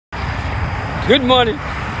Good morning.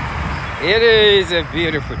 It is a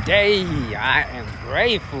beautiful day. I am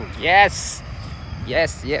grateful. Yes.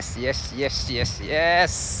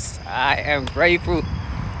 I am grateful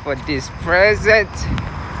for this present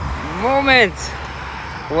moment.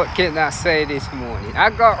 What can I say this morning?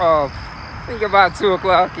 I got up, I think about 2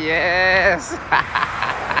 o'clock. Yes.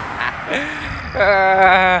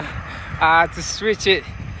 To switch it.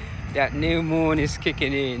 That new moon is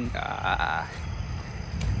kicking in.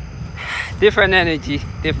 Different energy,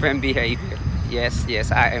 different behavior.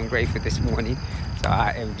 Yes, I am grateful this morning. So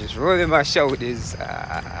I am just rolling my shoulders.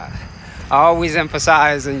 I always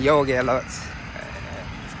emphasize on yoga a lot,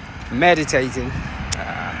 meditating.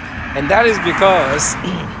 And that is because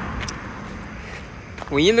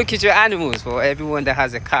when you look at your animals, for everyone that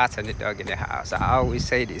has a cat and a dog in the house, I always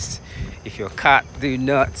say this: if your cat do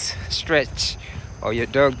not stretch or your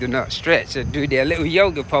dog do not stretch or do their little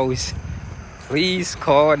yoga pose, please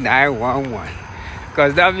call 911,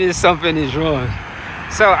 because that means something is wrong.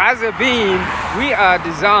 So as a being, we are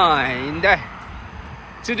designed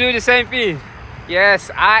to do the same thing. Yes,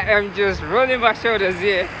 I am just rolling my shoulders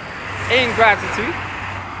here in gratitude.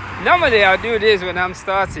 Normally I'll do this when I'm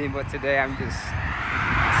starting, but today I'm just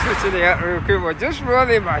switching it up real quick, but just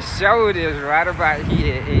rolling my shoulders right about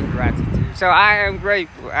here in gratitude. So I am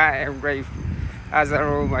grateful as I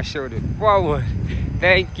roll my shoulders forward.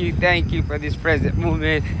 Thank you for this present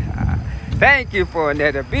moment. Thank you for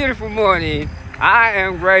another beautiful morning. I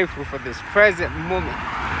am grateful for this present moment.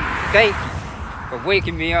 Thank you for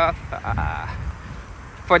waking me up.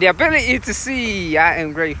 For the ability to see, I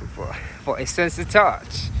am grateful for a sense of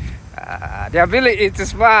touch. The ability to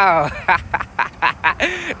smile.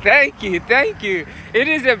 Thank you. It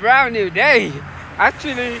is a brand new day.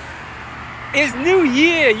 Actually, it's New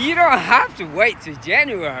Year. You don't have to wait till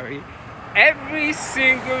January. Every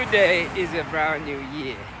single day is a brand new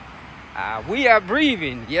year. We are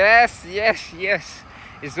breathing. Yes.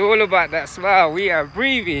 It's all about that smile. We are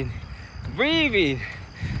breathing.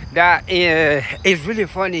 That is really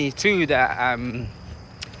funny too, that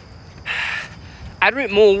I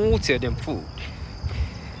drink more water than food.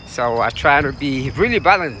 So I try to be really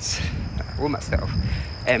balanced with myself,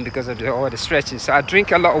 and because of all the stretching. So I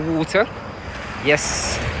drink a lot of water.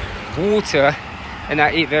 Yes, water, and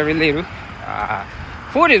I eat very little.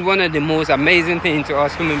 Food is one of the most amazing things to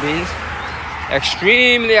us human beings.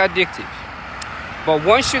 Extremely addictive. But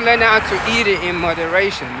once you learn how to eat it in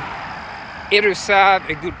moderation, it will serve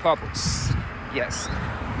a good purpose. Yes.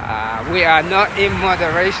 We are not in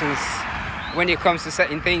moderations when it comes to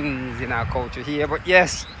certain things in our culture here. But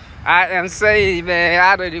yes, I am saying, man,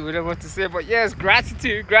 I don't even know what to say. But yes,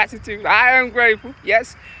 gratitude. I am grateful.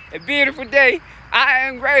 Yes, a beautiful day. I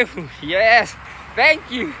am grateful. Yes,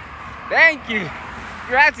 thank you.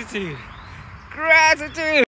 Gratitude.